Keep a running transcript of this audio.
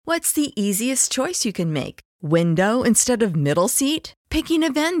What's the easiest choice you can make? Window instead of middle seat? Picking a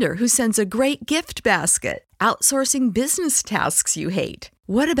vendor who sends a great gift basket? Outsourcing business tasks you hate?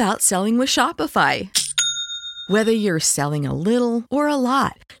 What about selling with Shopify? Whether you're selling a little or a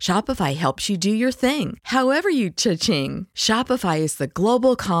lot, Shopify helps you do your thing, however you cha-ching. Shopify is the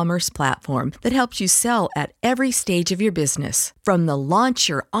global commerce platform that helps you sell at every stage of your business. From the launch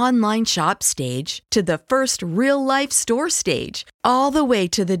your online shop stage to the first real-life store stage, all the way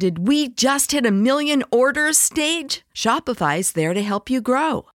to the did we just hit a million orders stage. Shopify's there to help you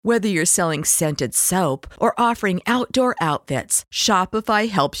grow. Whether you're selling scented soap or offering outdoor outfits, Shopify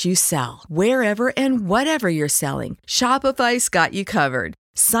helps you sell. Wherever and whatever you're selling, Shopify's got you covered.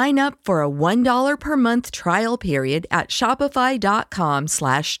 Sign up for a $1 per month trial period at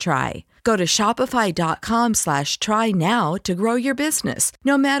shopify.com/try. Go to shopify.com/try now to grow your business,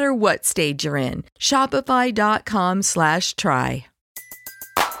 no matter what stage you're in. Shopify.com/try.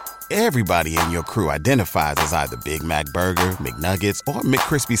 Everybody in your crew identifies as either Big Mac Burger, McNuggets, or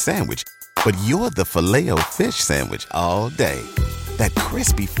McCrispy Sandwich. But you're the Filet-O-Fish Sandwich all day. That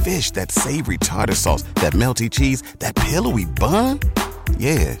crispy fish, that savory tartar sauce, that melty cheese, that pillowy bun.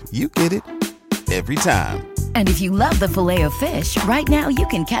 Yeah, you get it. Every time. And if you love the Filet-O-Fish, right now you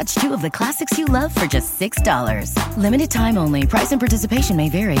can catch two of the classics you love for just $6. Limited time only. Price and participation may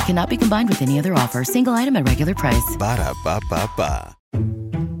vary. Cannot be combined with any other offer. Single item at regular price. Ba-da-ba-ba-ba.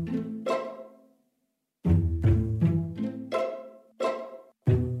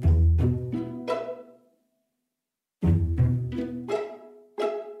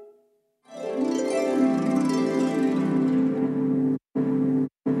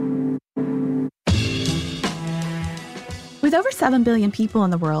 With over 7 billion people in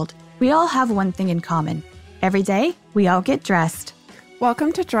the world, we all have one thing in common. Every day, we all get dressed.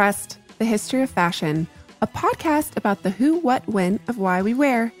 Welcome to Dressed, the History of Fashion, a podcast about the who, what, when of why we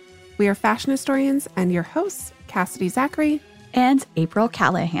wear. We are fashion historians and your hosts, Cassidy Zachary and April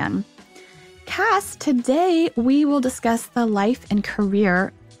Callahan. Cass, today we will discuss the life and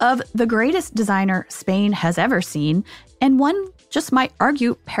career of the greatest designer Spain has ever seen, and one just might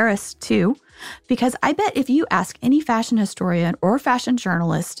argue Paris too. Because I bet if you ask any fashion historian or fashion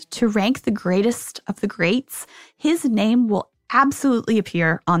journalist to rank the greatest of the greats, his name will absolutely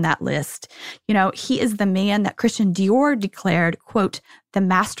appear on that list. You know, he is the man that Christian Dior declared, quote, the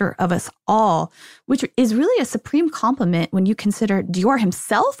master of us all, which is really a supreme compliment when you consider Dior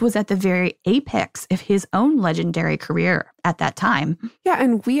himself was at the very apex of his own legendary career at that time. Yeah,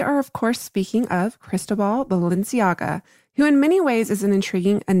 and we are, of course, speaking of Cristobal Balenciaga, who in many ways is an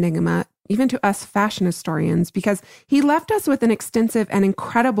intriguing enigma, even to us fashion historians, because he left us with an extensive and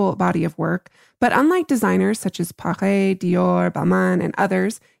incredible body of work. But unlike designers such as Paret, Dior, Balmain, and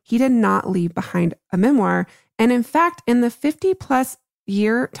others, he did not leave behind a memoir. And in fact, in the 50-plus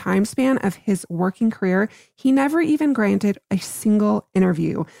year time span of his working career, he never even granted a single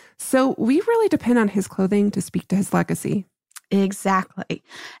interview. So we really depend on his clothing to speak to his legacy. Exactly.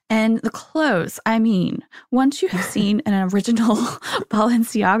 And the clothes, I mean, once you have seen an original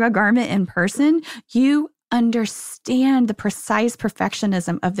Balenciaga garment in person, you understand the precise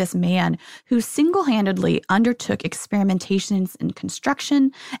perfectionism of this man who single-handedly undertook experimentations in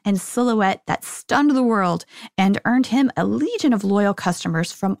construction and silhouette that stunned the world and earned him a legion of loyal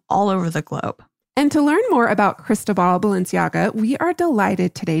customers from all over the globe. And to learn more about Cristobal Balenciaga, we are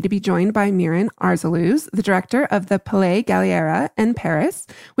delighted today to be joined by Miren Arzalluz, the director of the Palais Galliera in Paris,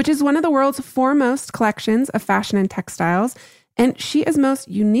 which is one of the world's foremost collections of fashion and textiles. And she is most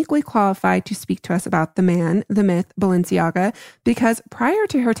uniquely qualified to speak to us about the man, the myth, Balenciaga, because prior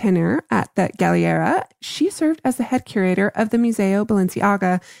to her tenure at the Galliera, she served as the head curator of the Museo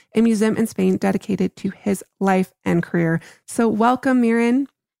Balenciaga, a museum in Spain dedicated to his life and career. So welcome, Miren.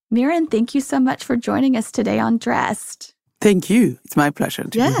 Miren, thank you so much for joining us today on Dressed. Thank you. It's my pleasure to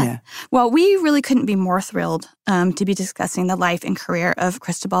be here. Well, we really couldn't be more thrilled to be discussing the life and career of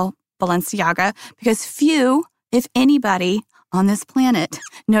Cristobal Balenciaga because few, if anybody, on this planet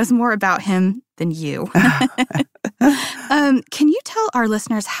knows more about him than you. Can you tell our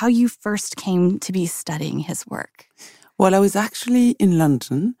listeners how you first came to be studying his work? Well, I was actually in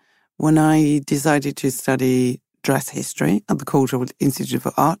London when I decided to study dress history at the Cultural Institute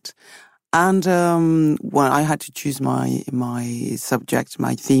for Art. And well, I had to choose my subject,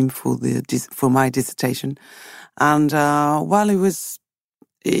 my theme for my dissertation. And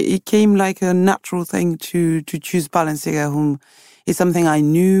it came like a natural thing to choose Balenciaga, whom is something I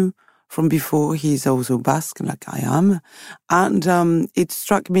knew from before. He's also Basque, like I am. And it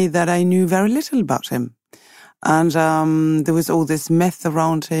struck me that I knew very little about him. And there was all this myth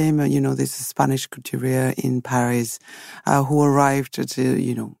around him. This Spanish couturier in Paris who arrived at,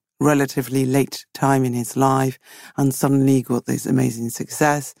 relatively late time in his life and suddenly got this amazing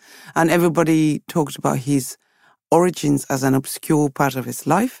success. And everybody talked about his origins as an obscure part of his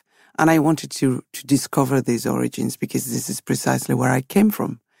life. And I wanted to discover these origins because this is precisely where I came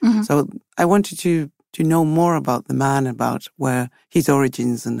from. Mm-hmm. So I wanted to know more about the man, about where his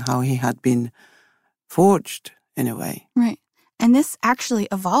origins and how he had been forged in a way. Right. And this actually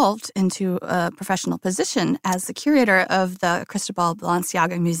evolved into a professional position as the curator of the Cristobal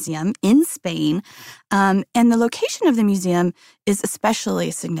Balenciaga Museum in Spain. And the location of the museum is especially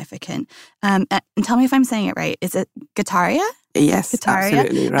significant. And tell me if I'm saying it right. Is it Guetaria? Yes, Guetaria?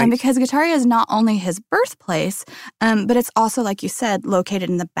 Absolutely right. Because Guetaria is not only his birthplace, but it's also, like you said, located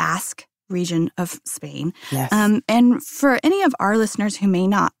in the Basque region of Spain. Yes. And for any of our listeners who may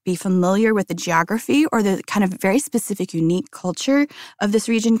not be familiar with the geography or the kind of very specific, unique culture of this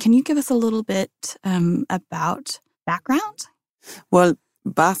region, can you give us a little bit about background? Well,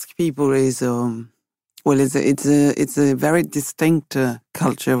 Basque people is it's a very distinct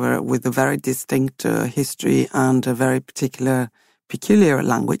culture with a very distinct history and a very peculiar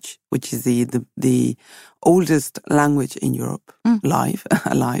language, which is the oldest language in Europe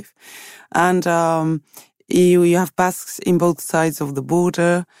alive. And you have Basques in both sides of the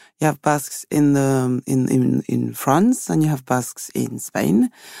border. You have Basques in France, and you have Basques in Spain.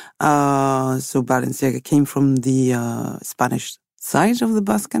 So Balenciaga came from the Spanish side of the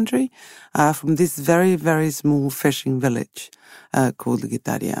Basque country, from this very, very small fishing village called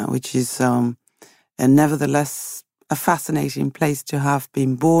Guetaria, which is nevertheless a fascinating place to have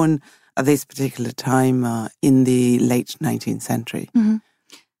been born at this particular time in the late 19th century. Mm-hmm.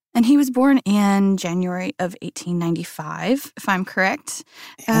 And he was born in January of 1895, if I'm correct.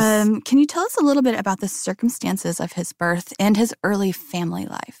 Yes. Can you tell us a little bit about the circumstances of his birth and his early family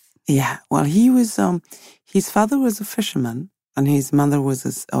life? Yeah, well, he was. His father was a fisherman, and his mother was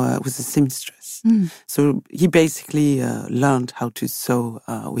a seamstress. So he basically learned how to sew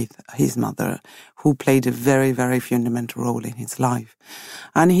with his mother, who played a very, very fundamental role in his life.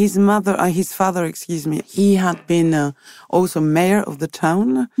 And his father, he had been also mayor of the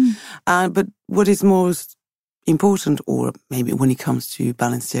town. But what is most important, or maybe when it comes to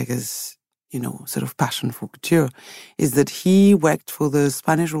Balenciaga's, sort of passion for couture, is that he worked for the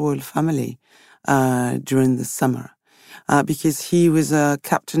Spanish royal family during the summer. Because he was a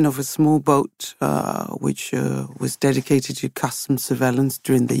captain of a small boat which was dedicated to customs surveillance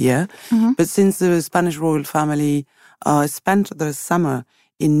during the year. Mm-hmm. But since the Spanish royal family spent the summer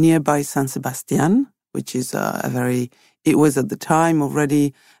in nearby San Sebastian, which is it was at the time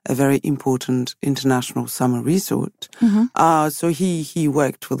already a very important international summer resort. Mm-hmm. So he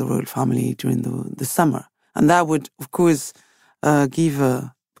worked for the royal family during the summer. And that would, of course, give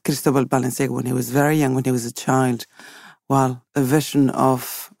Cristobal Balenciaga, when he was very young, when he was a child, a vision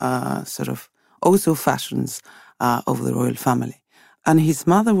of sort of also fashions of the royal family. And his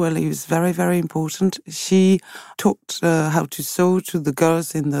mother, he was very, very important. She taught how to sew to the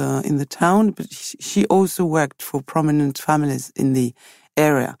girls in the town, but she also worked for prominent families in the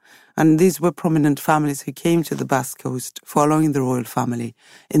area. And these were prominent families who came to the Basque Coast following the royal family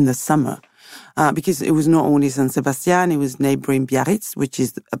in the summer. Because it was not only San Sebastian, it was neighboring Biarritz, which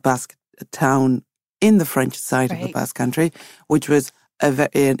is a Basque town in the French side of the Basque Country, which was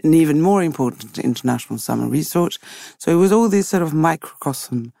an even more important international summer resort. So it was all this sort of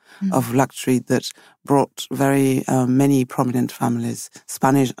microcosm of luxury that brought very many prominent families,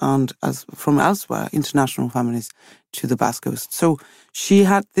 Spanish and from elsewhere, international families, to the Basque Coast. So she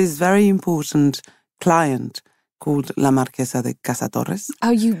had this very important client called La Marquesa de Casatorres. Oh,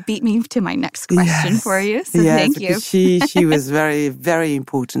 you beat me to my next question for you, so thank you. She was very, very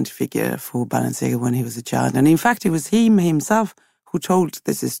important figure for Balenciaga when he was a child. And in fact, it was him himself who told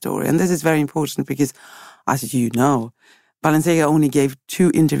this story. And this is very important because, as you know, Balenciaga only gave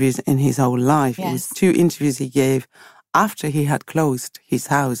 2 interviews in his whole life. Yes. It was 2 interviews he gave after he had closed his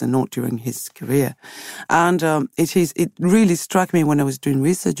house and not during his career. And it really struck me when I was doing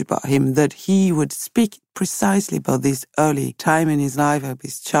research about him that he would speak precisely about this early time in his life, of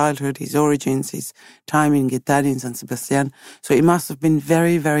his childhood, his origins, his time in Guetaria, in San Sebastian. So it must have been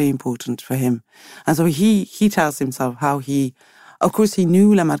very, very important for him. And so he tells himself how of course, he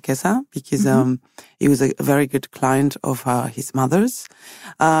knew La Marquesa because he was a very good client of his mother's.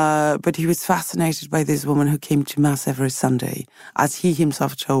 But he was fascinated by this woman who came to Mass every Sunday, as he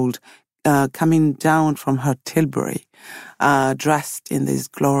himself told, coming down from her Tilbury, dressed in these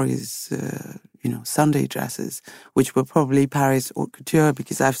glorious, Sunday dresses, which were probably Paris haute couture,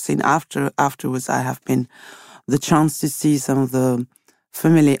 because I've seen afterwards I have been the chance to see some of the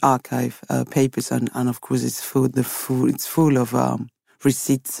family archive papers, and of course it's full of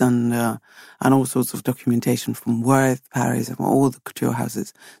receipts and all sorts of documentation from Worth, Paris, and all the couture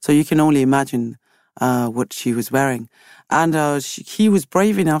houses. So you can only imagine what she was wearing. And he was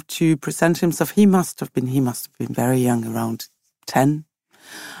brave enough to present himself. He must have been very young, around 10.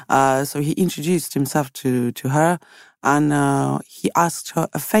 So he introduced himself to her, and he asked her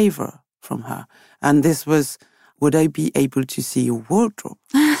a favor from her. And this was, would I be able to see your wardrobe?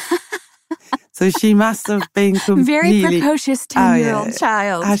 So she must have been completely... Very precocious 10-year-old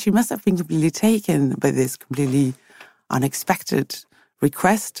child. She must have been completely taken by this completely unexpected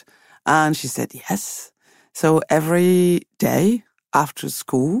request. And she said yes. So every day after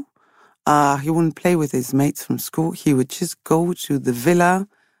school, he wouldn't play with his mates from school. He would just go to the villa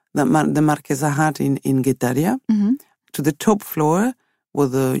that the Marquesa had in Guetaria, to the top floor, where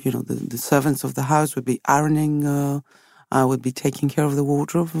the servants of the house would be ironing, would be taking care of the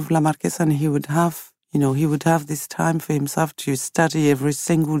wardrobe of La Marquesa, and he would have this time for himself to study every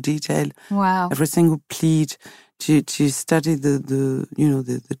single detail, every single pleat, to study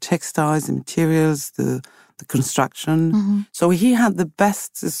the textiles, the materials, the construction. So he had the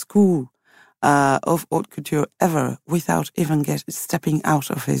best school of haute couture ever, without even stepping out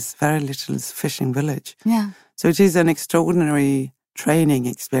of his very little fishing village. Yeah. So it is an extraordinary training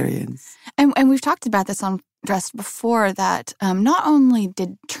experience. And we've talked about this on Dressed before, that not only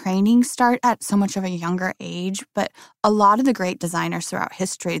did training start at so much of a younger age, but a lot of the great designers throughout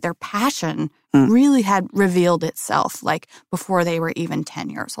history, their passion really had revealed itself, like before they were even 10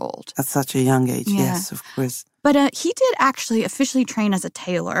 years old. At such a young age, yes, of course. But he did actually officially train as a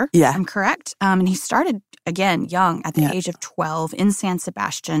tailor, I'm correct? And he started, again, young, at the age of 12 in San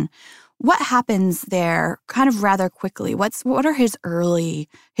Sebastian. What happens there kind of rather quickly? What are his early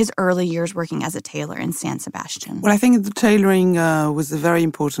years working as a tailor in San Sebastian? Well, I think the tailoring was a very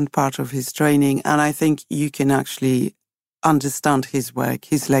important part of his training, and I think you can actually understand his work,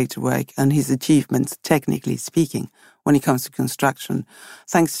 his later work, and his achievements, technically speaking, when it comes to construction,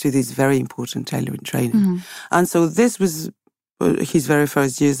 thanks to this very important tailoring training. And so this was his very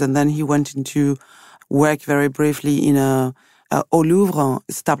first years, and then he went into work very briefly in Au Louvre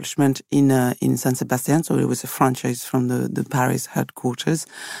establishment in San Sebastian. So it was a franchise from the Paris headquarters.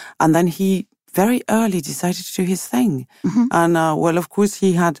 And then he very early decided to do his thing. And well, of course,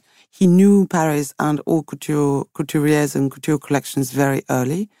 he knew Paris and all couturiers and couture collections very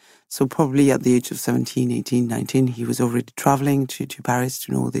early. So probably at the age of 17, 18, 19, he was already traveling to Paris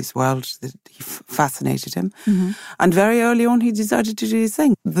to know this world that fascinated him. And very early on, he decided to do his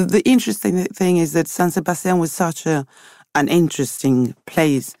thing. The interesting thing is that San Sebastian was such an interesting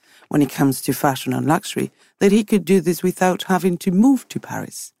place when it comes to fashion and luxury, that he could do this without having to move to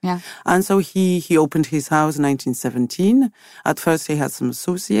Paris. Yeah. And so he opened his house in 1917. At first he had some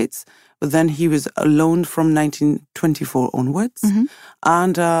associates, but then he was alone from 1924 onwards.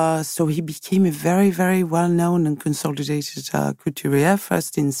 And so he became a very, very well-known and consolidated couturier,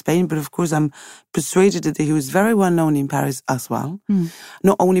 first in Spain, but of course I'm persuaded that he was very well-known in Paris as well.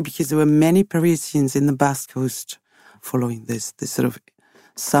 Not only because there were many Parisians in the Basque Coast following this sort of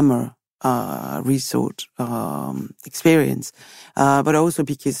summer resort experience, but also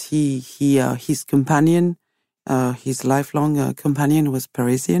because his companion, his lifelong companion, was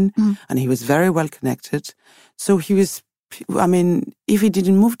Parisian, and he was very well connected. So he was, I mean, if he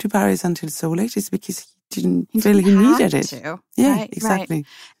didn't move to Paris until so late, it's because he didn't feel he needed it. Yeah, right, exactly. Right.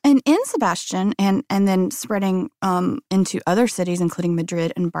 And in Sebastian, and then spreading into other cities, including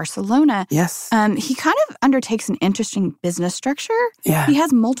Madrid and Barcelona, yes, he kind of undertakes an interesting business structure. Yeah. He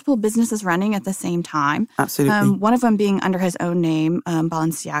has multiple businesses running at the same time. Absolutely. One of them being under his own name,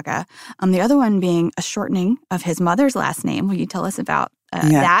 Balenciaga. The other one being a shortening of his mother's last name. Will you tell us about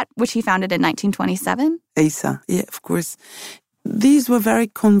that, which he founded in 1927? Asa, yeah, of course. These were very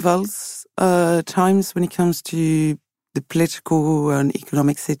convulsed times when it comes to the political and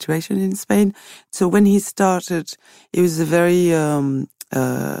economic situation in Spain. So when he started, it was a very, it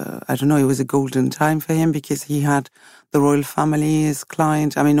was a golden time for him, because he had the royal family as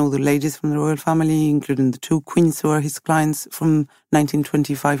client. I mean, all the ladies from the royal family, including the two queens who were his clients from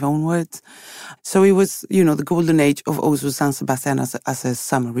 1925 onwards. So it was, the golden age of also San Sebastian as a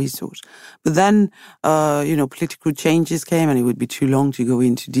summer resort. But then, political changes came, and it would be too long to go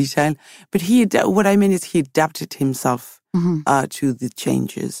into detail. But he adapted himself to the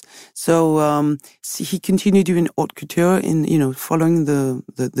changes. So he continued doing haute couture in, following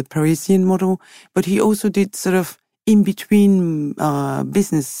the Parisian model, but he also did sort of in between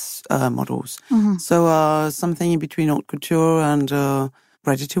business models. So something in between haute couture and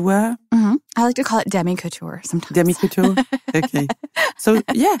ready to wear. I like to call it demi-couture sometimes. Demi-couture? Okay. So,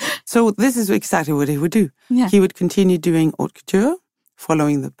 yeah. So this is exactly what he would do. Yeah. He would continue doing haute couture,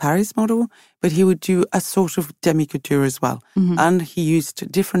 following the Paris model, but he would do a sort of demi-couture as well. Mm-hmm. And he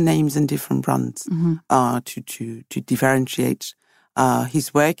used different names and different brands to differentiate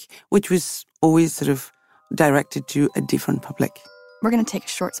his work, which was always sort of directed to a different public. We're going to take a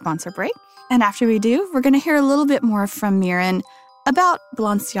short sponsor break. And after we do, we're going to hear a little bit more from Miren about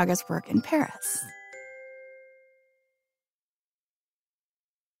Balenciaga's work in Paris.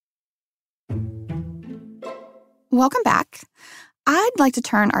 Welcome back. I'd like to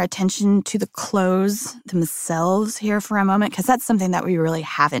turn our attention to the clothes themselves here for a moment, because that's something that we really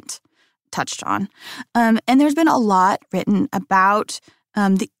haven't touched on. And there's been a lot written about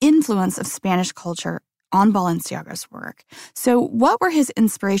the influence of Spanish culture on Balenciaga's work. So what were his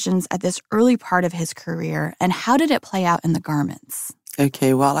inspirations at this early part of his career, and how did it play out in the garments?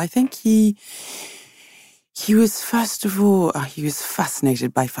 Okay, well, I think he was, first of all, he was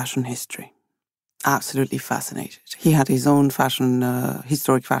fascinated by fashion history. Absolutely fascinated. He had his own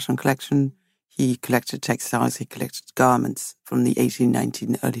historic fashion collection. He collected textiles, he collected garments from the 18th,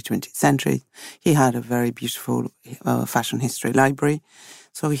 19th, early 20th century. He had a very beautiful fashion history library.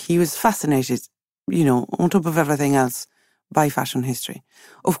 So he was fascinated, on top of everything else, by fashion history.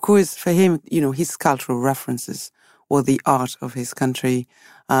 Of course, for him, his cultural references were the art of his country,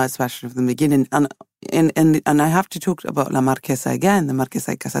 especially from the beginning. And I have to talk about La Marquesa again, the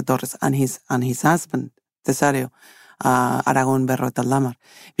Marquesa de Casadores and his husband, Tesario, Aragon Berrota Lamar,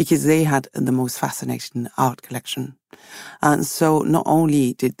 because they had the most fascinating art collection. And so not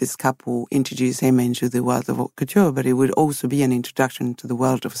only did this couple introduce him into the world of haute couture, but it would also be an introduction to the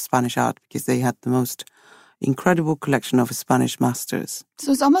world of Spanish art, because they had the most incredible collection of Spanish masters.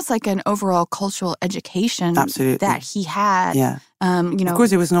 So it's almost like an overall cultural education that he had. Yeah. Of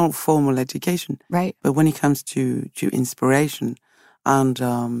course, it was not formal education. Right. But when it comes to inspiration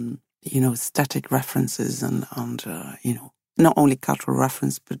and, static references and not only cultural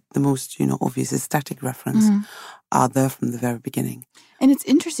reference, but the most, obvious aesthetic reference are there from the very beginning. And it's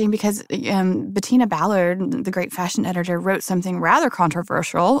interesting because Bettina Ballard, the great fashion editor, wrote something rather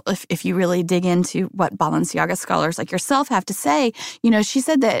controversial, if you really dig into what Balenciaga scholars like yourself have to say. She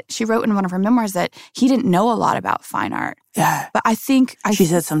said that she wrote in one of her memoirs that he didn't know a lot about fine art. Yeah. But I think... She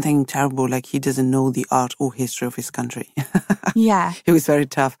said something terrible, like he doesn't know the art or history of his country. Yeah. It was very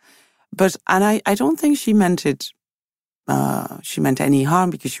tough. And I don't think she meant it... she meant any harm,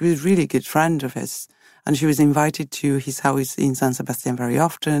 because she was really a good friend of his. And she was invited to his house in San Sebastian very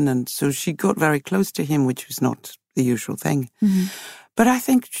often. And so she got very close to him, which was not the usual thing. Mm-hmm. But I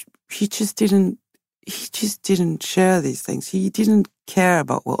think he just didn't share these things. He didn't care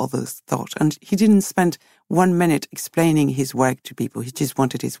about what others thought. And he didn't spend 1 minute explaining his work to people. He just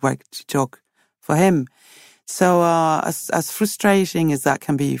wanted his work to talk for him. So as frustrating as that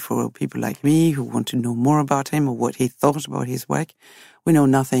can be for people like me who want to know more about him or what he thought about his work, we know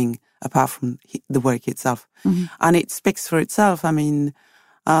nothing apart from the work itself. Mm-hmm. And it speaks for itself. I mean,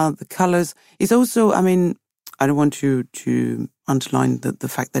 the colors is also, I don't want to underline the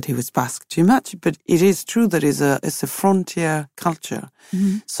fact that he was Basque too much, but it is true that it's a frontier culture.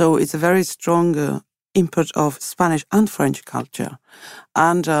 Mm-hmm. So it's a very strong input of Spanish and French culture.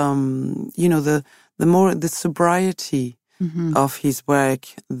 And, the sobriety of his work,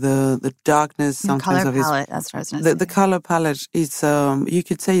 the darkness sometimes of his color palette. That's what I was going to say. The color palette is, you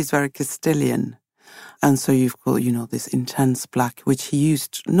could say, is very Castilian, and so you've got this intense black, which he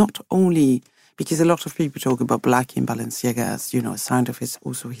used not only because a lot of people talk about black in Balenciaga as a sign of his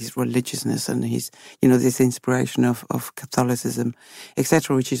religiousness and his this inspiration of Catholicism,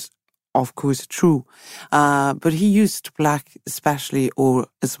 etc., which is of course true, but he used black especially or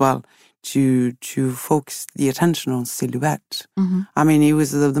as well to focus the attention on silhouette. Mm-hmm. I mean, it was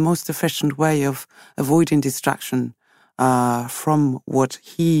the most efficient way of avoiding distraction from what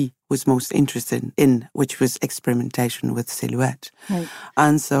he was most interested in, which was experimentation with silhouette. Right.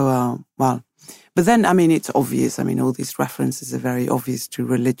 And so, but then, it's obvious. All these references are very obvious to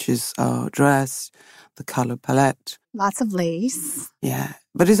religious dress, the color palette. Lots of lace. Yeah.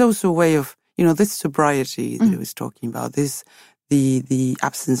 But it's also a way of, this sobriety that I was talking about, the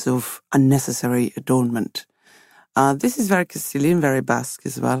absence of unnecessary adornment. This is very Castilian, very Basque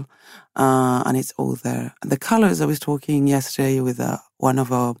as well, and it's all there. The colors, I was talking yesterday with one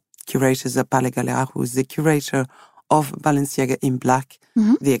of our curators at Palais Galère, who is the curator of Balenciaga in Black,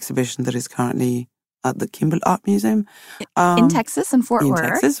 the exhibition that is currently at the Kimball Art Museum. In Texas, in Fort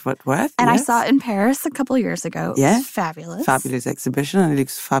Worth. And yes. I saw it in Paris a couple of years ago. It was fabulous. Fabulous exhibition, and it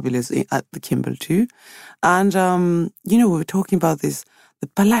looks fabulous at the Kimball too. And, we were talking about this. The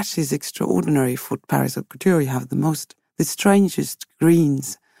palette is extraordinary for Paris haute couture. You have the strangest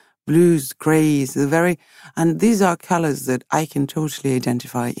greens, blues, grays, and these are colors that I can totally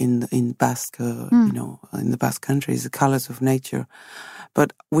identify in Basque, in the Basque countries, the colors of nature,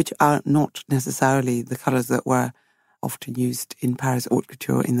 but which are not necessarily the colors that were often used in Paris haute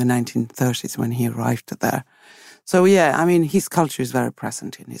couture in the 1930s when he arrived there. So yeah, I mean, his culture is very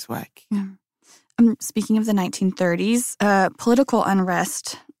present in his work. Yeah. Speaking of the 1930s, political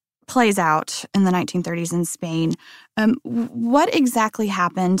unrest plays out in the 1930s in Spain. What exactly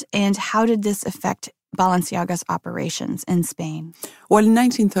happened, and how did this affect Balenciaga's operations in Spain? Well, in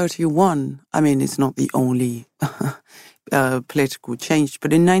 1931, I mean, it's not the only political change,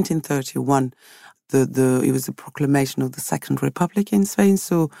 but in 1931, it was the proclamation of the Second Republic in Spain.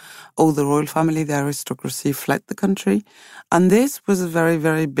 So all the royal family, the aristocracy fled the country. And this was a very,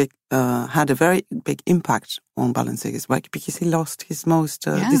 very big, had a very big impact on Balenciaga's work because he lost his most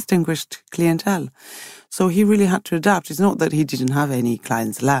distinguished clientele. So he really had to adapt. It's not that he didn't have any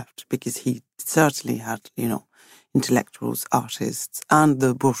clients left, because he certainly had, intellectuals, artists, and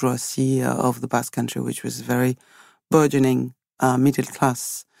the bourgeoisie of the Basque country, which was very burgeoning middle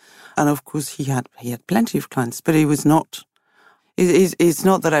class. And of course, he had plenty of clients, but he was not. It's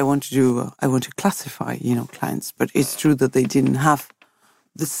not that I want to classify, clients, but it's true that they didn't have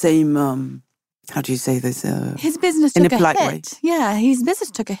the same. How do you say this? His business in took a polite hit. way. Yeah, his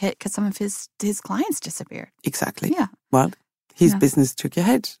business took a hit because some of his clients disappeared. Exactly. Yeah. Well, his business took a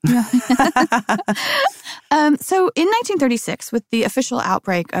hit. Yeah. So in 1936, with the official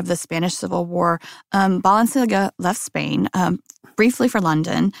outbreak of the Spanish Civil War, Balenciaga left Spain briefly for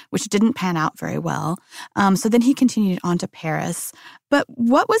London, which didn't pan out very well. So then he continued on to Paris. But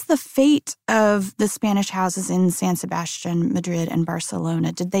what was the fate of the Spanish houses in San Sebastian, Madrid, and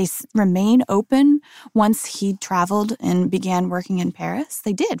Barcelona? Did they remain open once he traveled and began working in Paris?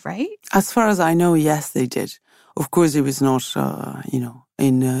 They did, right? As far as I know, yes, they did. Of course, it was not,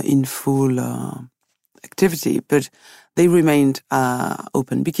 in full activity, but they remained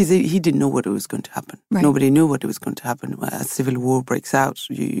open because he didn't know what was going to happen. Right. Nobody knew what was going to happen. A civil war breaks out,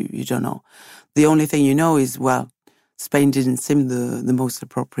 you don't know. The only thing you know is, Spain didn't seem the most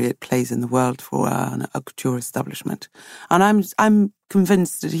appropriate place in the world for a couture establishment. And I'm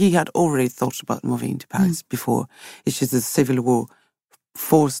convinced that he had already thought about moving to Paris before. It's just the civil war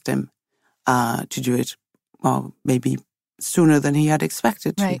forced him to do it, maybe sooner than he had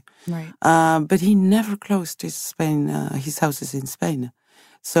expected to. Right. But he never closed his houses in Spain.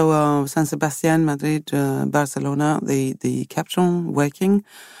 So San Sebastian, Madrid, Barcelona, they kept on working.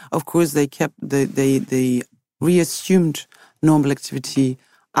 Of course, they reassumed normal activity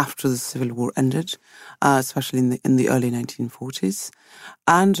after the Civil War ended, especially in the early 1940s,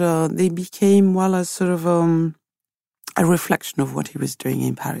 and they became a sort of a reflection of what he was doing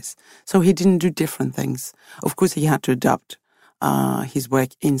in Paris. So he didn't do different things. Of course, he had to adapt his work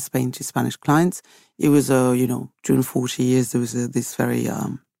in Spain to Spanish clients. It was, during 40 years, there was this very,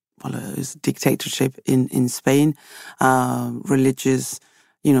 it was a dictatorship in Spain, religious,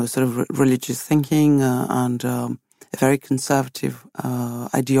 religious thinking and a very conservative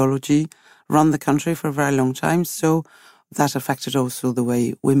ideology run the country for a very long time. So that affected also the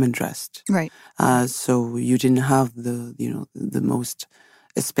way women dressed. Right. So you didn't have the most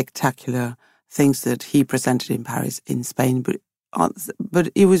spectacular things that he presented in Paris, in Spain, but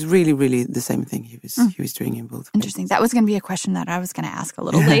it was really, really the same thing he was doing in both. Interesting. That was going to be a question that I was going to ask a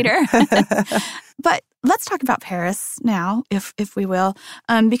little later. But let's talk about Paris now, if we will,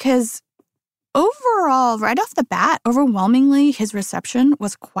 because overall, right off the bat, overwhelmingly, his reception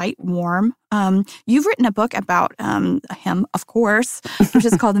was quite warm. You've written a book about him, of course, which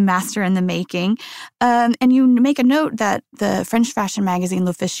is called The Master in the Making. And you make a note that the French fashion magazine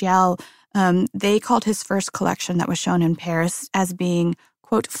L'Officiel, they called his first collection that was shown in Paris as being,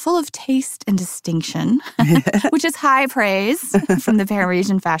 quote, full of taste and distinction, which is high praise from the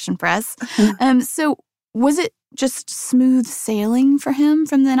Parisian fashion press. So was it just smooth sailing for him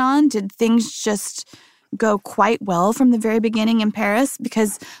from then on? Did things just go quite well from the very beginning in Paris?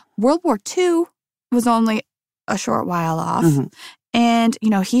 Because World War II was only a short while off. Mm-hmm. And,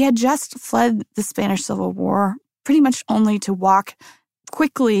 he had just fled the Spanish Civil War pretty much only to walk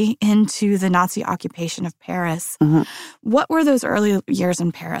quickly into the Nazi occupation of Paris. Mm-hmm. What were those early years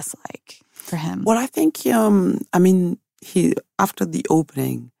in Paris like for him? Well, I think, he after the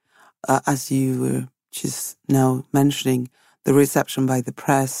opening, as you were just now mentioning, the reception by the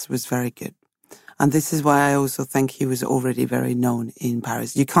press was very good. And this is why I also think he was already very known in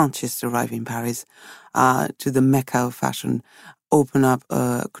Paris. You can't just arrive in Paris to the Mecca of fashion, open up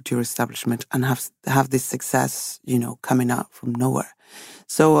a couture establishment and have this success, coming out from nowhere.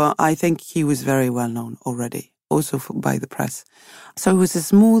 So I think he was very well known already also by the press. So it was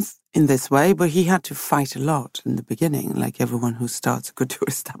smooth in this way, but he had to fight a lot in the beginning, like everyone who starts a couture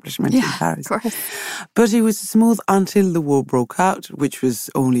establishment in Paris. Of course. But it was smooth until the war broke out, which was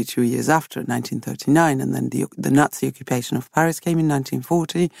only 2 years after, 1939, and then the Nazi occupation of Paris came in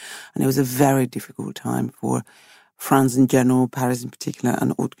 1940, and it was a very difficult time for France in general, Paris in particular,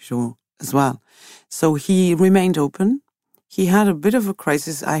 and haute couture as well. So he remained open. He had a bit of a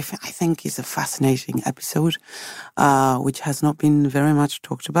crisis. I think is a fascinating episode, which has not been very much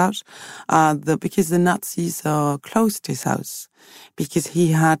talked about, because the Nazis closed his house because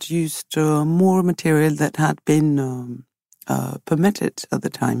he had used more material that had been permitted at the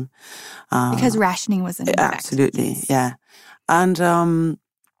time. Because rationing was in effect. Absolutely, yeah. And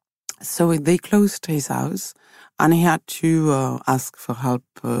so they closed his house, and he had to ask for help.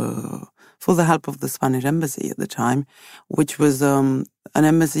 For the help of the Spanish embassy at the time, which was an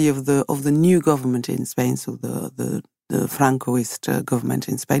embassy of the new government in Spain, so the Francoist government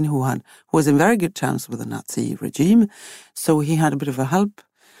in Spain, who was in very good terms with the Nazi regime. So he had a bit of a help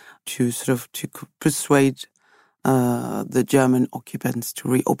to persuade the German occupants to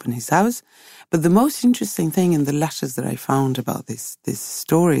reopen his house. But the most interesting thing in the letters that I found about this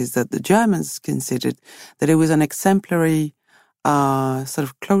story is that the Germans considered that it was an exemplary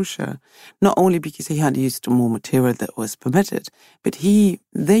closure, not only because he had used more material that was permitted, but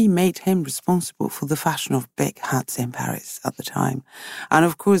they made him responsible for the fashion of big hats in Paris at the time. And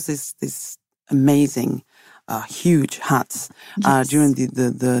of course, this amazing, huge hats during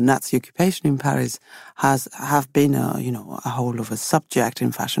the Nazi occupation in Paris have been a whole of a subject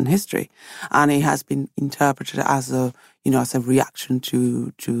in fashion history, and it has been interpreted as a reaction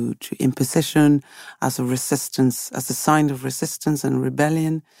to imposition, as a resistance, as a sign of resistance and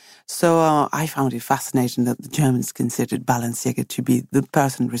rebellion. So I found it fascinating that the Germans considered Balenciaga to be the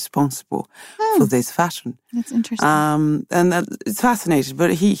person responsible for this fashion. That's interesting. And it's fascinating,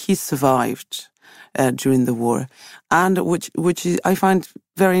 but he survived during the war. And which I find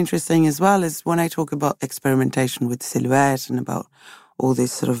very interesting as well is when I talk about experimentation with silhouette and about all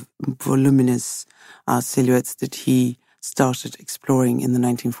these sort of voluminous silhouettes that he started exploring in the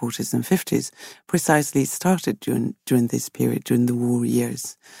 1940s and 50s, precisely started during this period, during the war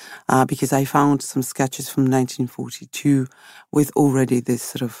years. Because I found some sketches from 1942 with already this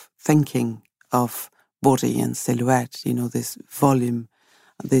sort of thinking of body and silhouette, this volume,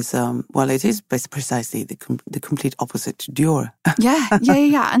 this, it is precisely the complete opposite to Dior. Yeah.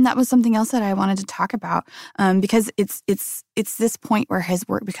 And that was something else that I wanted to talk about, because it's this point where his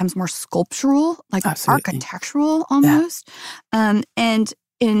work becomes more sculptural, like Absolutely. architectural almost. Yeah. And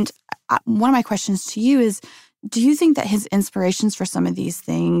one of my questions to you is, do you think that his inspirations for some of these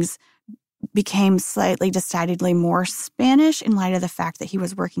things became slightly, decidedly more Spanish in light of the fact that he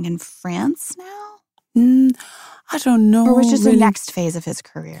was working in France now? I don't know. Or was just really. the next phase of his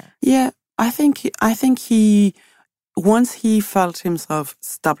career? Yeah, I think he once he felt himself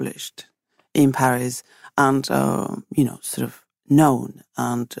established in Paris and sort of known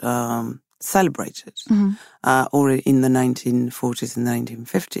and celebrated, already in the 1940s and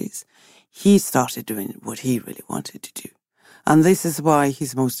 1950s, he started doing what he really wanted to do. And this is why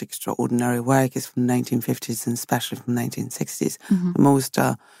his most extraordinary work is from the 1950s and especially from the 1960s. The most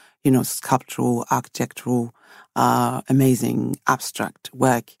sculptural, architectural, amazing abstract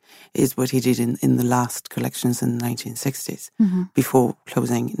work is what he did in the last collections in the 1960s, before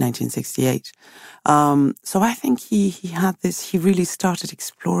closing in 1968. So I think he had this, he really started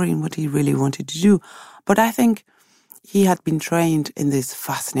exploring what he really wanted to do. But I think he had been trained in this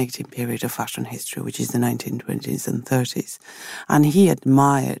fascinating period of fashion history, which is the 1920s and 30s. And he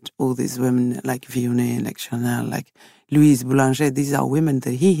admired all these women like Vionnet, like Chanel, like Louise Boulanger. These are women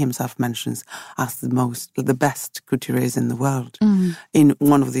that he himself mentions as the best couturiers in the world in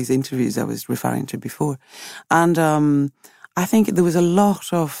one of these interviews I was referring to before. And I think there was a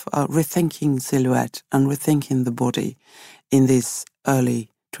lot of rethinking silhouette and rethinking the body in this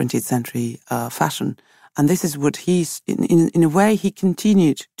early 20th century fashion. And this is what he's, in a way, he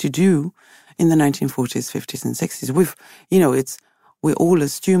continued to do in the 1940s, 50s and 60s. We all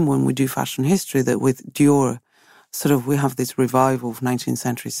assume when we do fashion history that with Dior, sort of we have this revival of 19th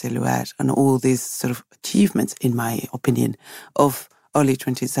century silhouette and all these sort of achievements, in my opinion, of early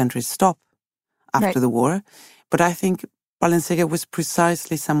 20th century stop after the war. But I think Balenciaga was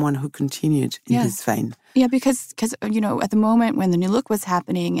precisely someone who continued in this vein. Yeah, because at the moment when the new look was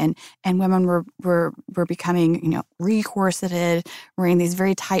happening and women were becoming, re-corseted, wearing these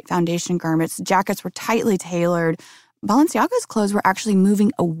very tight foundation garments, jackets were tightly tailored, Balenciaga's clothes were actually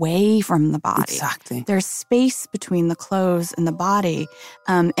moving away from the body. Exactly. There's space between the clothes and the body.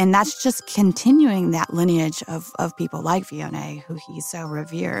 And that's just continuing that lineage of people like Vianney, who he so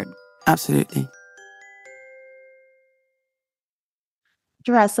revered. Absolutely.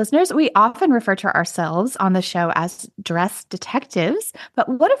 Dress listeners, we often refer to ourselves on the show as dress detectives. But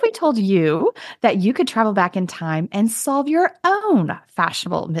what if we told you that you could travel back in time and solve your own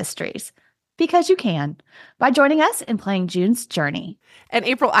fashionable mysteries? Because you can, by joining us in playing June's Journey. And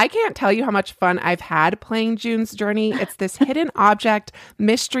April, I can't tell you how much fun I've had playing June's Journey. It's this hidden object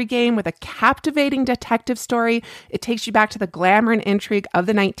mystery game with a captivating detective story. It takes you back to the glamour and intrigue of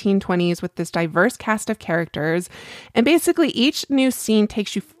the 1920s with this diverse cast of characters. And basically, each new scene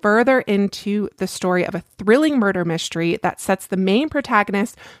takes you further into the story of a thrilling murder mystery that sets the main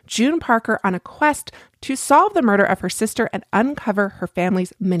protagonist, June Parker, on a quest to solve the murder of her sister and uncover her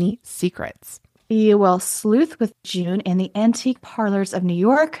family's many secrets. You will sleuth with June in the antique parlors of New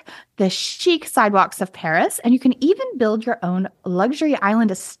York, the chic sidewalks of Paris, and you can even build your own luxury island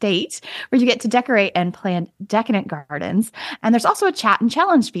estate where you get to decorate and plant decadent gardens. And there's also a chat and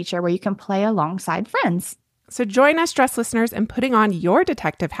challenge feature where you can play alongside friends. So join us, dress listeners, in putting on your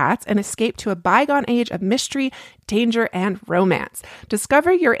detective hats and escape to a bygone age of mystery, danger, and romance.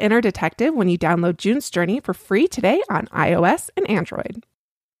 Discover your inner detective when you download June's Journey for free today on iOS and Android.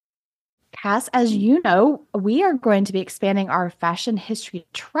 Cass, as you know, we are going to be expanding our fashion history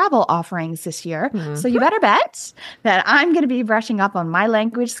travel offerings this year. Mm-hmm. So you better bet that I'm going to be brushing up on my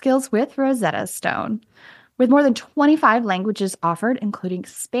language skills with Rosetta Stone. With more than 25 languages offered, including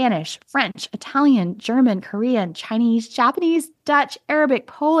Spanish, French, Italian, German, Korean, Chinese, Japanese, Dutch, Arabic,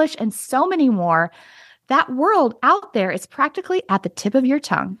 Polish, and so many more, that world out there is practically at the tip of your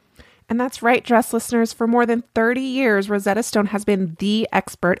tongue. And that's right, dress listeners. For more than 30 years, Rosetta Stone has been the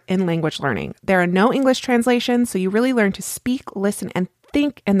expert in language learning. There are no English translations, so you really learn to speak, listen, and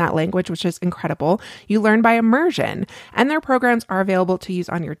think in that language, which is incredible. You learn by immersion, and their programs are available to use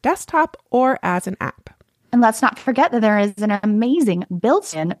on your desktop or as an app. And let's not forget that there is an amazing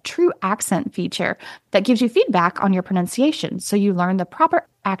built-in true accent feature that gives you feedback on your pronunciation, so you learn the proper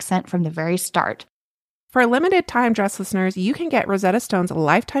accent from the very start. For a limited time, dress listeners, you can get Rosetta Stone's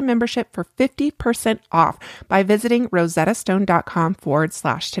lifetime membership for 50% off by visiting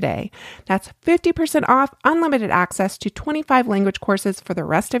rosettastone.com/today. That's 50% off unlimited access to 25 language courses for the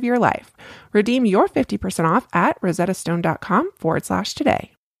rest of your life. Redeem your 50% off at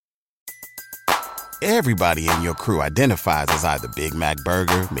rosettastone.com/today. Everybody in your crew identifies as either Big Mac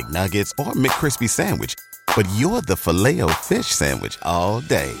Burger, McNuggets, or McCrispy Sandwich. But you're the Filet-O-Fish Sandwich all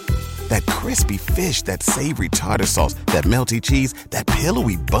day. That crispy fish, that savory tartar sauce, that melty cheese, that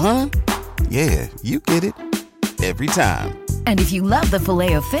pillowy bun. Yeah, you get it. Every time. And if you love the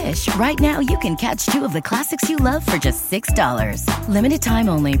Filet-O-Fish, right now you can catch two of the classics you love for just $6. Limited time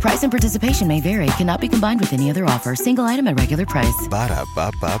only. Price and participation may vary. Cannot be combined with any other offer. Single item at regular price.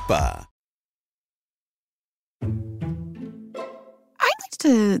 Ba-da-ba-ba-ba. I'd like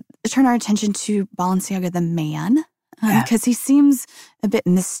to turn our attention to Balenciaga the man, because he seems a bit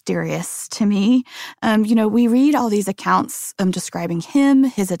mysterious to me. We read all these accounts describing him,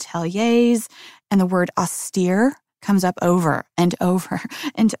 his ateliers, and the word austere comes up over and over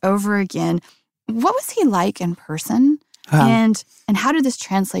and over again. What was he like in person? And how did this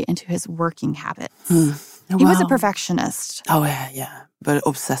translate into his working habits? He was a perfectionist. Oh, yeah. But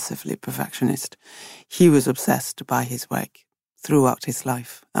obsessively perfectionist. He was obsessed by his work throughout his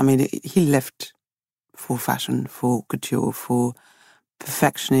life. I mean, he lived for fashion, for couture, for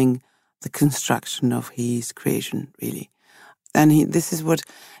perfectioning the construction of his creation, really. And this is what,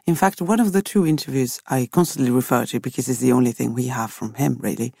 in fact, one of the two interviews I constantly refer to, because it's the only thing we have from him,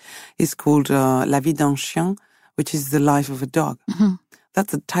 really, is called La vie d'un chien, which is the life of a dog. Mm-hmm.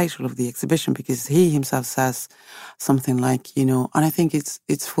 That's the title of the exhibition, because he himself says something like, and I think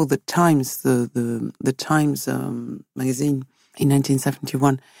it's for the Times, the Times magazine in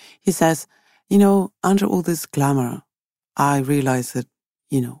 1971. He says, under all this glamour, I realized that,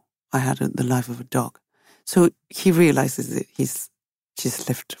 I had the life of a dog. So he realizes that he's just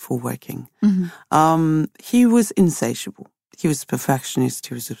lived for working. Mm-hmm. He was insatiable. He was a perfectionist.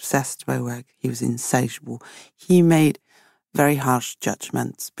 He was obsessed by work. He was insatiable. He made very harsh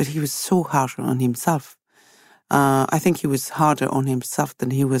judgments, but he was so harsh on himself. I think he was harder on himself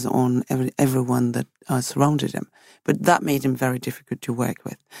than he was on everyone that surrounded him. But that made him very difficult to work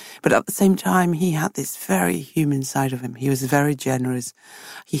with. But at the same time, he had this very human side of him. He was very generous.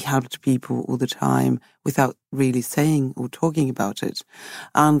 He helped people all the time without really saying or talking about it.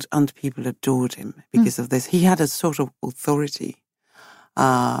 And people adored him because of this. He had a sort of authority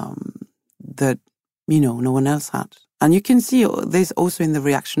that, no one else had. And you can see this also in the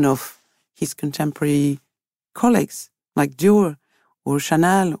reaction of his contemporary colleagues, like Dior or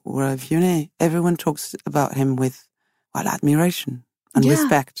Chanel or Vionnet. Everyone talks about him with admiration and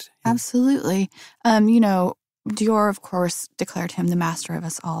respect. Absolutely. Dior, of course, declared him the master of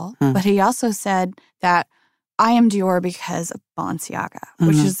us all. But he also said that I am Dior because of Balenciaga,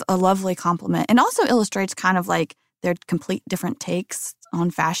 which is a lovely compliment and also illustrates kind of like their complete different takes on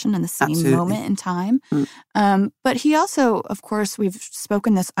fashion in the same moment in time. But he also, of course, we've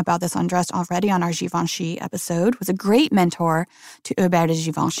spoken about this on Dressed already on our Givenchy episode, was a great mentor to Hubert de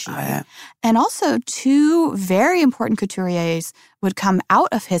Givenchy. Oh, yeah. And also two very important couturiers would come out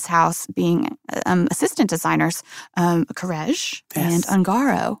of his house being assistant designers, Courrèges and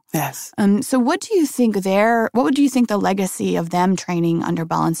Ungaro. Yes. So what do you think the legacy of them training under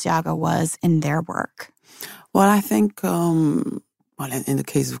Balenciaga was in their work? Well, I think, in the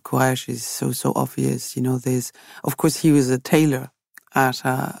case of Courrèges, it's so obvious. Of course, he was a tailor at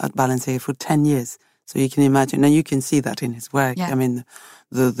Balenciaga for 10 years. So you can imagine, and you can see that in his work. Yeah. I mean,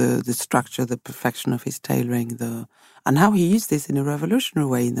 the structure, the perfection of his tailoring, and how he used this in a revolutionary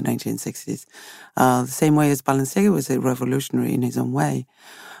way in the 1960s. The same way as Balenciaga was a revolutionary in his own way.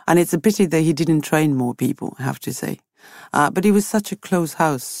 And it's a pity that he didn't train more people, I have to say. But it was such a close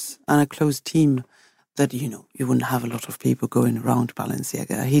house and a close team that, you wouldn't have a lot of people going around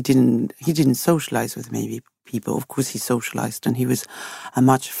Balenciaga. He didn't socialize with maybe people. Of course, he socialized, and he was a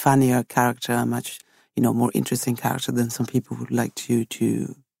much funnier character, a much, more interesting character than some people would like to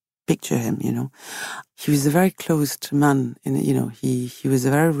picture him, He was a very closed man, and, he was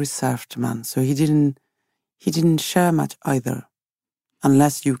a very reserved man. So he didn't share much either,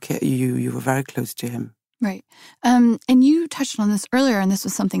 unless you were very close to him. Right. And you touched on this earlier, and this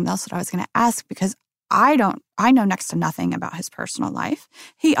was something else that I was going to ask, because I know next to nothing about his personal life.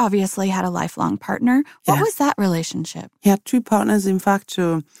 He obviously had a lifelong partner. What was that relationship? He had two partners. In fact,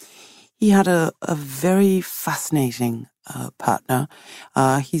 he had a very fascinating partner.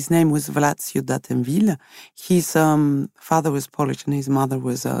 His name was Vlad Ciudatenville. His father was Polish and his mother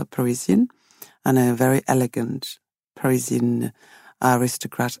was Parisian, and a very elegant Parisian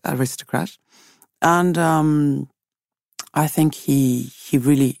aristocrat. And I think he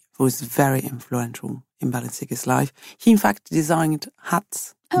really was very influential in Balenciaga's life. He, in fact, designed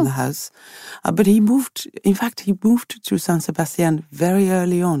hats in the house. But he moved to San Sebastian very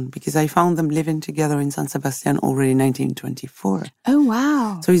early on, because I found them living together in San Sebastian already in 1924. Oh,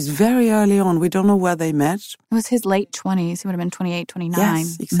 wow. So it's very early on. We don't know where they met. It was his late 20s. He would have been 28, 29.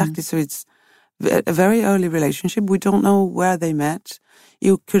 Yes, exactly. So it's a very early relationship. We don't know where they met.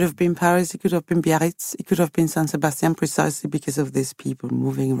 It could have been Paris, it could have been Biarritz, it could have been San Sebastian, precisely because of these people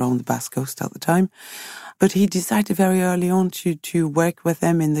moving around the Basque Coast at the time. But he decided very early on to work with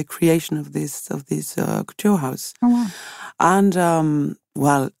them in the creation of this couture house. Oh, wow. And,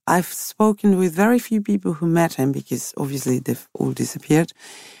 I've spoken with very few people who met him, because obviously they've all disappeared.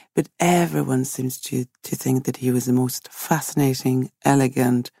 But everyone seems to think that he was the most fascinating,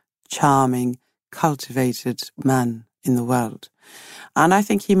 elegant, charming, cultivated man in the world. And I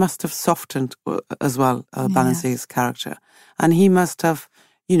think he must have softened as well Balenciaga's character. And he must have,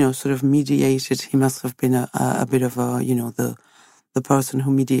 sort of mediated. He must have been a bit of the person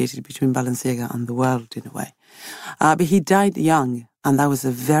who mediated between Balenciaga and the world in a way. But he died young, and that was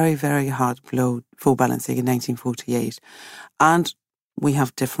a very, very hard blow for Balenciaga in 1948. And we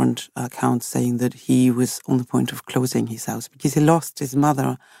have different accounts saying that he was on the point of closing his house, because he lost his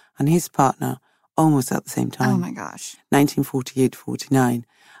mother and his partner almost at the same time. Oh, my gosh. 1948-49.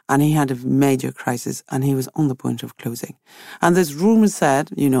 And he had a major crisis, and he was on the point of closing. And there's rumors said,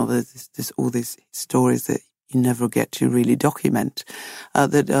 there's all these stories that you never get to really document,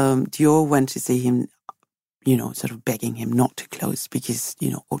 that Dior went to see him, sort of begging him not to close, because,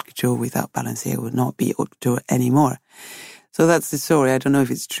 haute couture without Balenciaga would not be haute couture anymore. So that's the story. I don't know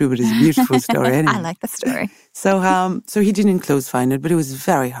if it's true, but it's a beautiful story anyway. I like the story. So he didn't close finally, but it was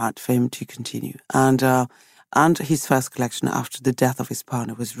very hard for him to continue. And his first collection after the death of his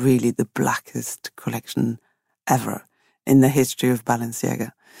partner was really the blackest collection ever in the history of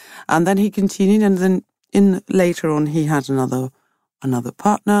Balenciaga. And then he continued, and then later on he had another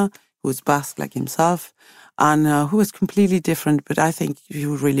partner who was Basque like himself, and who was completely different, but I think he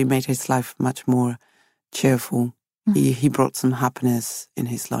really made his life much more cheerful. He brought some happiness in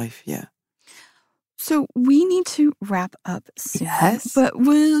his life, yeah. So we need to wrap up soon. Yes. But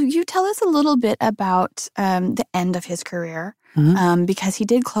will you tell us a little bit about the end of his career? Because he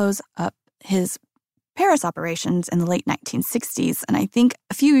did close up his Paris operations in the late 1960s. And I think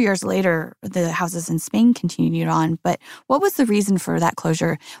a few years later, the houses in Spain continued on. But what was the reason for that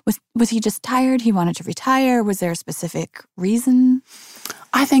closure? Was he just tired? He wanted to retire? Was there a specific reason?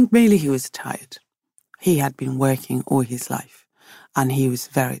 I think mainly he was tired. He had been working all his life and he was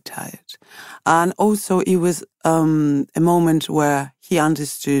very tired. And also it was a moment where he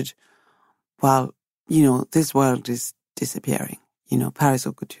understood, well, this world is disappearing. Paris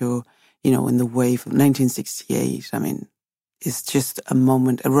Haute Couture, in the wave of 1968, it's just a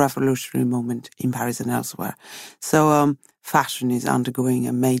revolutionary moment in Paris and elsewhere. So fashion is undergoing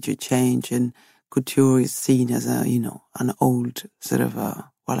a major change, and couture is seen as an old sort of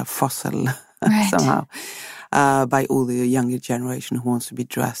a fossil somehow by all the younger generation who wants to be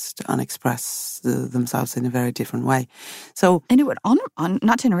dressed and express themselves in a very different way. So, and it would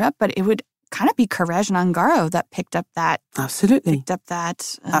not to interrupt, but it would kind of be Courrèges and Ungaro that picked up that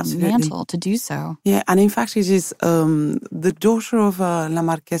mantle to do so. Yeah, and in fact, it is the daughter of La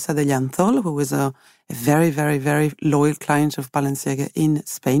Marquesa de Llanzol, who was a very, very, very loyal client of Balenciaga in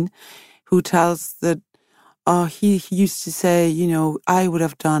Spain, who tells that he used to say, I would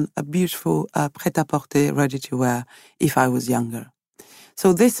have done a beautiful prêt-à-porter ready-to-wear if I was younger.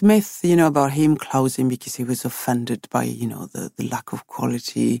 So this myth, about him closing because he was offended by, the lack of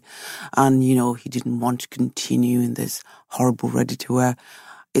quality and, he didn't want to continue in this horrible ready-to-wear,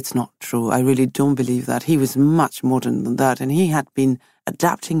 it's not true. I really don't believe that. He was much modern than that, and he had been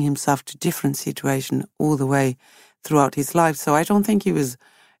adapting himself to different situations all the way throughout his life. So I don't think he was,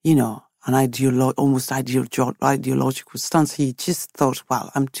 an almost ideological stance. He just thought,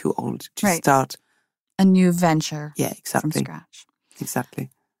 well, I'm too old to start a new venture. Yeah, exactly. From scratch. Exactly.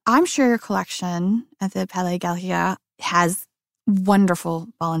 I'm sure your collection at the Palais Galeria has wonderful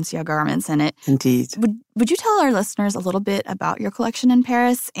Balenciaga garments in it. Indeed. Would you tell our listeners a little bit about your collection in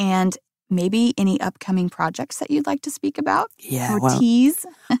Paris and maybe any upcoming projects that you'd like to speak about? Yeah, or tease?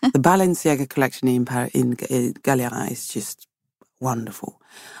 The Balenciaga collection in Galeria is just wonderful.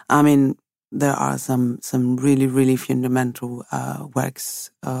 There are some really, really fundamental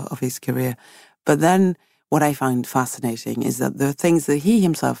works of his career. But then what I find fascinating is that the things that he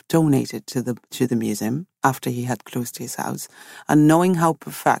himself donated to the museum after he had closed his house, and knowing how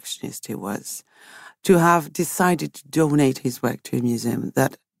perfectionist he was, to have decided to donate his work to a museum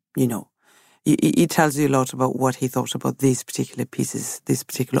that, it tells you a lot about what he thought about these particular pieces, these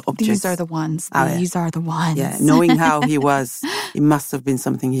particular objects. These are the ones. These are the ones. Yeah, knowing how he was, it must have been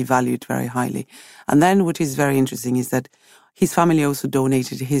something he valued very highly. And then what is very interesting is that his family also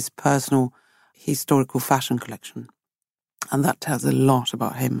donated his personal historical fashion collection. And that tells a lot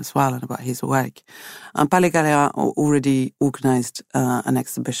about him as well and about his work. And Palais Galeria already organized an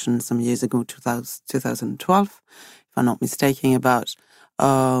exhibition some years ago, 2012, if I'm not mistaken, about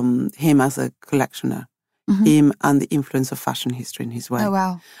him as a collectioner, him and the influence of fashion history in his work. Oh,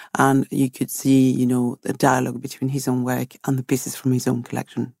 wow. And you could see, the dialogue between his own work and the pieces from his own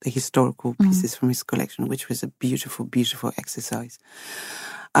collection, the historical pieces from his collection, which was a beautiful, beautiful exercise.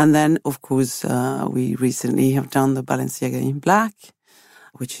 And then, of course, we recently have done the Balenciaga in black,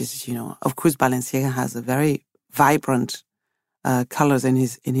 which is, of course, Balenciaga has a very vibrant colors in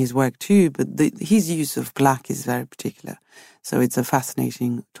his work too, but his use of black is very particular. So it's a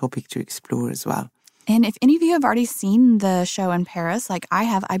fascinating topic to explore as well. And if any of you have already seen the show in Paris, like I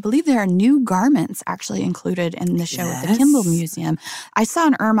have, I believe there are new garments actually included in the show at the Kimball Museum. I saw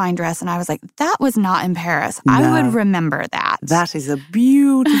an ermine dress and I was like, that was not in Paris. No, I would remember that. That is a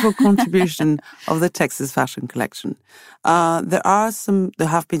beautiful contribution of the Texas fashion collection. There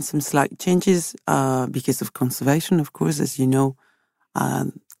have been some slight changes because of conservation, of course. As you know,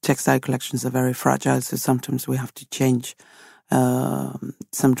 textile collections are very fragile, so sometimes we have to change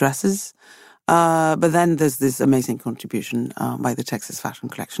some dresses. But then there's this amazing contribution by the Texas Fashion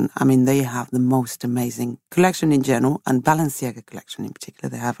Collection. They have the most amazing collection in general, and Balenciaga collection in particular.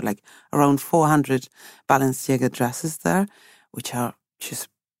 They have around 400 Balenciaga dresses there, which are just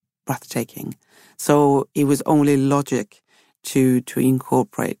breathtaking. So it was only logic to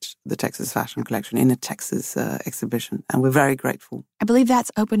incorporate the Texas Fashion Collection in a Texas exhibition, and we're very grateful. I believe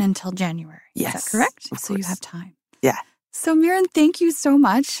that's open until January. Yes. Is that correct? So you have time. Yeah. So, Miren, thank you so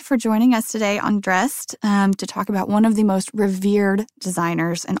much for joining us today on Dressed to talk about one of the most revered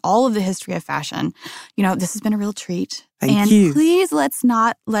designers in all of the history of fashion. This has been a real treat. Thank you. And please let's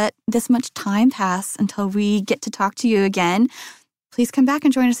not let this much time pass until we get to talk to you again. Please come back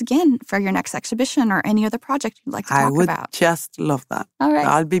and join us again for your next exhibition or any other project you'd like to talk about. I would just love that. All right.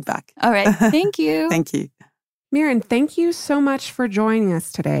 I'll be back. All right. Thank you. Thank you. Miren, thank you so much for joining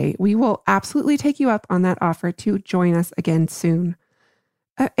us today. We will absolutely take you up on that offer to join us again soon.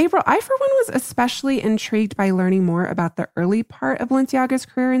 April, I for one was especially intrigued by learning more about the early part of Balenciaga's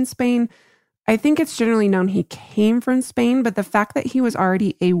career in Spain. I think it's generally known he came from Spain, but the fact that he was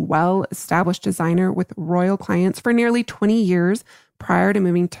already a well-established designer with royal clients for nearly 20 years prior to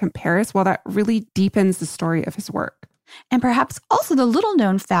moving to Paris, well, that really deepens the story of his work. And perhaps also the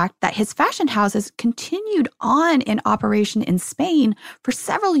little-known fact that his fashion houses continued on in operation in Spain for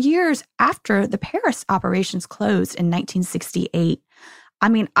several years after the Paris operations closed in 1968. I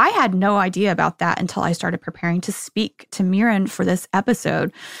mean, I had no idea about that until I started preparing to speak to Miren for this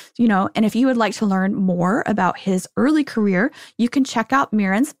episode. And if you would like to learn more about his early career, you can check out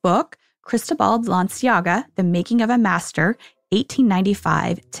Miren's book, Cristobal Balenciaga, The Making of a Master,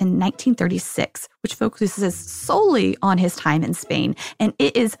 1895 to 1936, which focuses solely on his time in Spain. And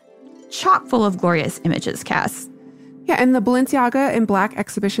it is chock full of glorious images, Cass. Yeah, and the Balenciaga in Black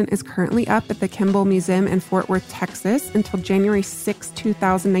exhibition is currently up at the Kimball Museum in Fort Worth, Texas until January 6,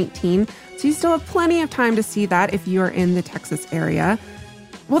 2019. So you still have plenty of time to see that if you are in the Texas area.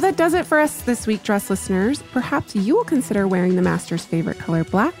 Well, that does it for us this week, dress listeners. Perhaps you will consider wearing the master's favorite color,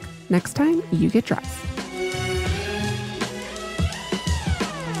 black, next time you get dressed.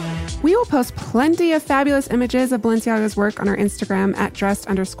 We will post plenty of fabulous images of Balenciaga's work on our Instagram at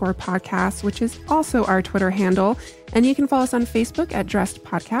dressed_podcast, which is also our Twitter handle. And you can follow us on Facebook at Dressed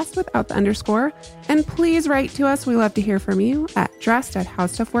Podcast without the underscore. And please write to us. We love to hear from you at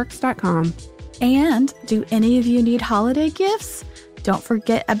dressed@howstuffworks.com. And do any of you need holiday gifts? Don't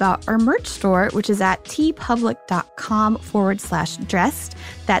forget about our merch store, which is at teepublic.com/dressed.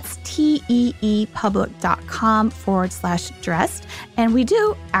 That's teepublic.com/dressed. And we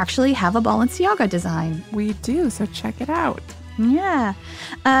do actually have a Balenciaga design. We do, so check it out. Yeah.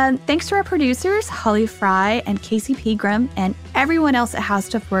 Thanks to our producers, Holly Fry and Casey Pegram, and everyone else at How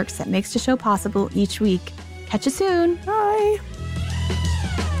Stuff Works that makes the show possible each week. Catch you soon. Bye.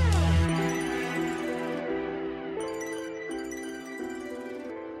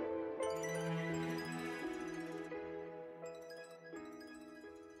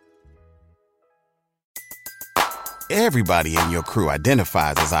 Everybody in your crew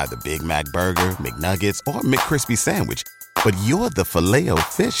identifies as either Big Mac Burger, McNuggets, or McCrispy Sandwich. But you're the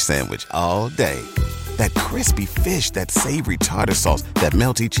Filet-O-Fish Sandwich all day. That crispy fish, that savory tartar sauce, that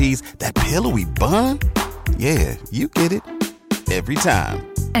melty cheese, that pillowy bun. Yeah, you get it. Every time.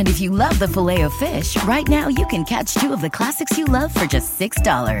 And if you love the Filet-O-Fish, right now you can catch two of the classics you love for just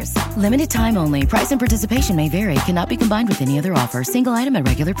 $6. Limited time only. Price and participation may vary. Cannot be combined with any other offer. Single item at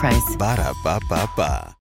regular price. Ba-da-ba-ba-ba.